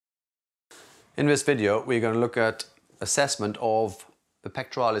In this video, we're going to look at assessment of the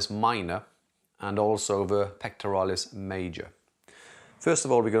pectoralis minor and also the pectoralis major. First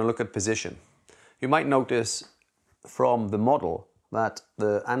of all, we're going to look at position. You might notice from the model that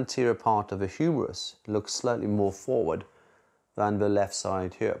the anterior part of the humerus looks slightly more forward than the left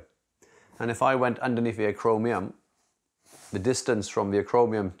side here. And if I went underneath the acromion, the distance from the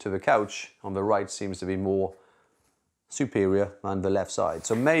acromion to the couch on the right seems to be more superior than the left side.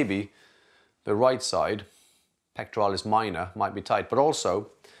 So maybe the right side, pectoralis minor, might be tight, but also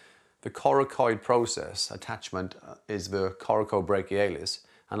the coracoid process attachment is the coracobrachialis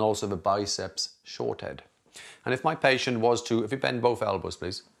and also the biceps short head. And if my patient was to, if you bend both elbows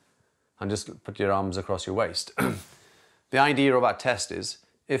please, and just put your arms across your waist, the idea of our test is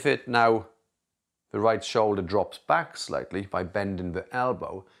if it now, the right shoulder drops back slightly by bending the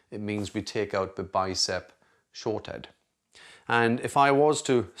elbow, it means we take out the bicep short head. And if I was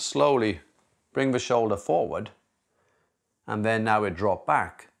to slowly bring the shoulder forward, and then now it drop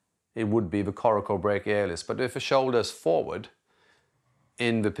back, it would be the coracobrachialis. But if the shoulder is forward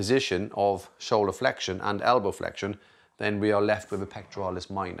in the position of shoulder flexion and elbow flexion, then we are left with the pectoralis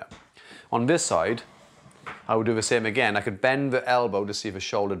minor. On this side, I would do the same again. I could bend the elbow to see if the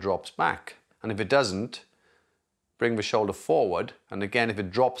shoulder drops back. And if it doesn't, bring the shoulder forward. And again, if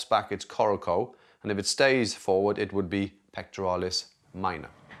it drops back, it's coraco. And if it stays forward, it would be pectoralis minor.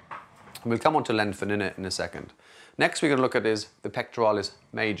 We'll come on to lengthen in a second. Next we're going to look at is the pectoralis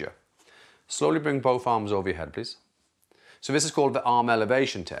major. Slowly bring both arms over your head, please. So this is called the arm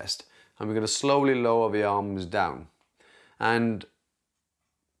elevation test, and we're going to slowly lower the arms down. And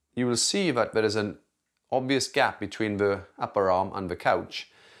you will see that there is an obvious gap between the upper arm and the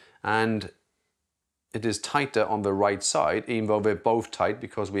couch, and it is tighter on the right side, even though they're both tight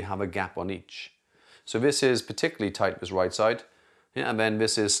because we have a gap on each. So this is particularly tight this right side. Yeah, and then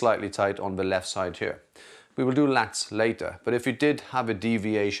this is slightly tight on the left side here. We will do lats later, but if you did have a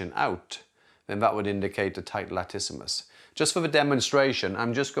deviation out, then that would indicate a tight latissimus. Just for the demonstration,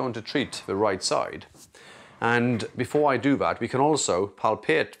 I'm just going to treat the right side. And before I do that, we can also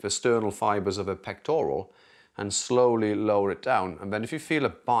palpate the sternal fibers of the pectoral and slowly lower it down. And then if you feel a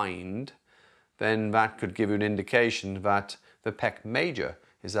bind, then that could give you an indication that the pec major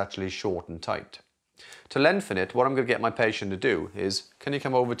is actually short and tight. To lengthen it, what I'm going to get my patient to do is, can you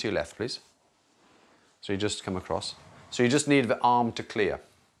come over to your left please? So you just come across. So you just need the arm to clear.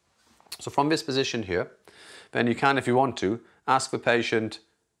 So from this position here, then you can, if you want to, ask the patient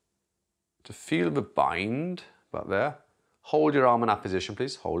to feel the bind, about there. Hold your arm in that position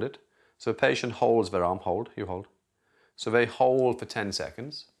please, hold it. So the patient holds their arm, hold, you hold. So they hold for 10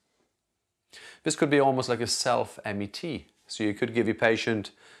 seconds. This could be almost like a self-MET. So you could give your patient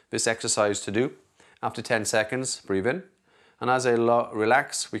this exercise to do. After 10 seconds, breathe in. And as they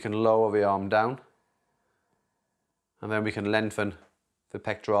relax, we can lower the arm down. And then we can lengthen the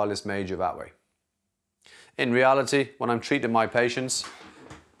pectoralis major that way. In reality, when I'm treating my patients,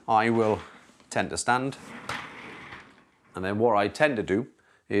 I will tend to stand. And then what I tend to do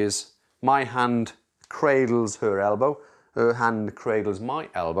is my hand cradles her elbow, her hand cradles my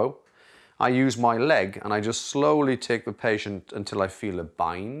elbow. I use my leg and I just slowly take the patient until I feel a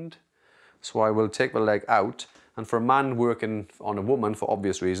bind. So I will take the leg out, and for a man working on a woman, for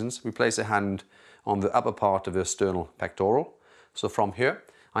obvious reasons, we place a hand on the upper part of the sternal pectoral. So from here,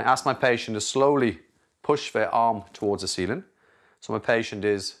 I ask my patient to slowly push their arm towards the ceiling. So my patient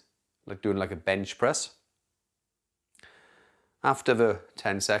is like doing like a bench press. After the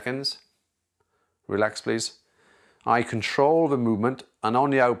 10 seconds, relax please. I control the movement, and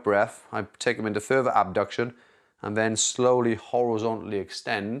on the out breath, I take them into further abduction and then slowly horizontally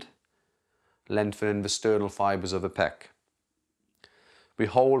extend, lengthening the sternal fibers of the pec. We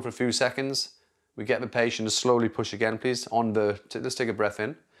hold for a few seconds. We get the patient to slowly push again, please. Let's take a breath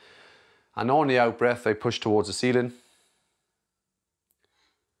in. And on the out breath, they push towards the ceiling.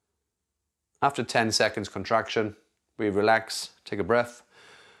 After 10 seconds contraction, we relax, take a breath.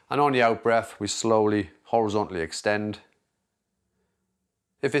 And on the out breath, we slowly horizontally extend.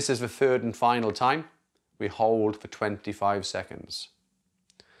 If this is the third and final time, we hold for 25 seconds.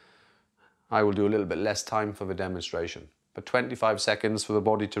 I will do a little bit less time for the demonstration, but 25 seconds for the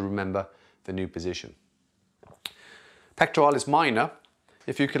body to remember the new position. Pectoralis minor,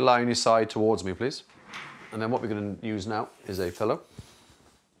 if you could lie on your side towards me please. And then what we're going to use now is a pillow.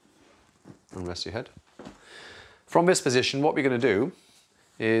 And rest your head. From this position, what we're going to do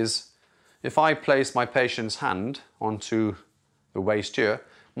is, if I place my patient's hand onto the waist here,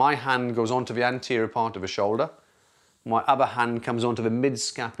 my hand goes onto the anterior part of the shoulder. My other hand comes onto the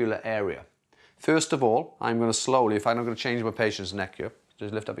mid-scapular area. First of all, I'm going to slowly, if I'm not going to change my patient's neck here,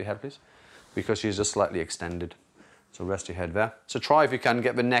 just lift up your head please. because she's just slightly extended. So rest your head there. So try if you can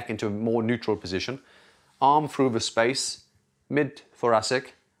get the neck into a more neutral position. Arm through the space,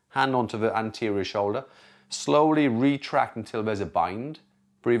 mid-thoracic, hand onto the anterior shoulder. Slowly retract until there's a bind.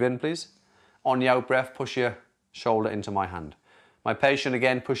 Breathe in, please. On the out breath, push your shoulder into my hand. My patient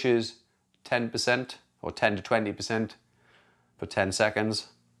again pushes 10% or 10 to 20% for 10 seconds.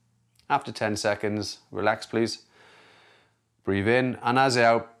 After 10 seconds, relax, please. Breathe in, and as the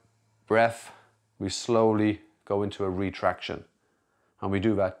out breath, we slowly go into a retraction. And we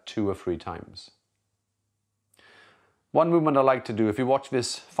do that 2 or 3 times. One movement I like to do, if you watch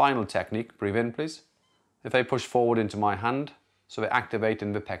this final technique, breathe in, please. If I push forward into my hand, so they activate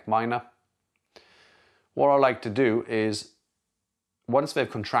in the pec minor. What I like to do is, once they've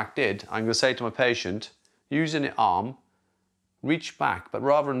contracted, I'm going to say to my patient, using the arm, reach back, but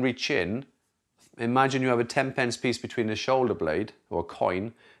rather than reach in, imagine you have a 10-pence piece between the shoulder blade, or a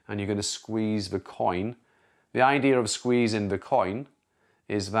coin, and you're going to squeeze the coin. The idea of squeezing the coin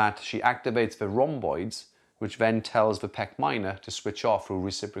is that she activates the rhomboids, which then tells the pec minor to switch off through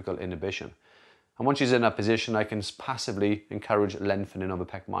reciprocal inhibition. And once she's in that position, I can passively encourage lengthening of the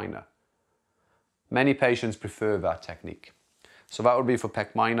pec minor. Many patients prefer that technique. So that would be for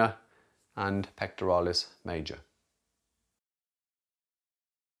pec minor and pectoralis major.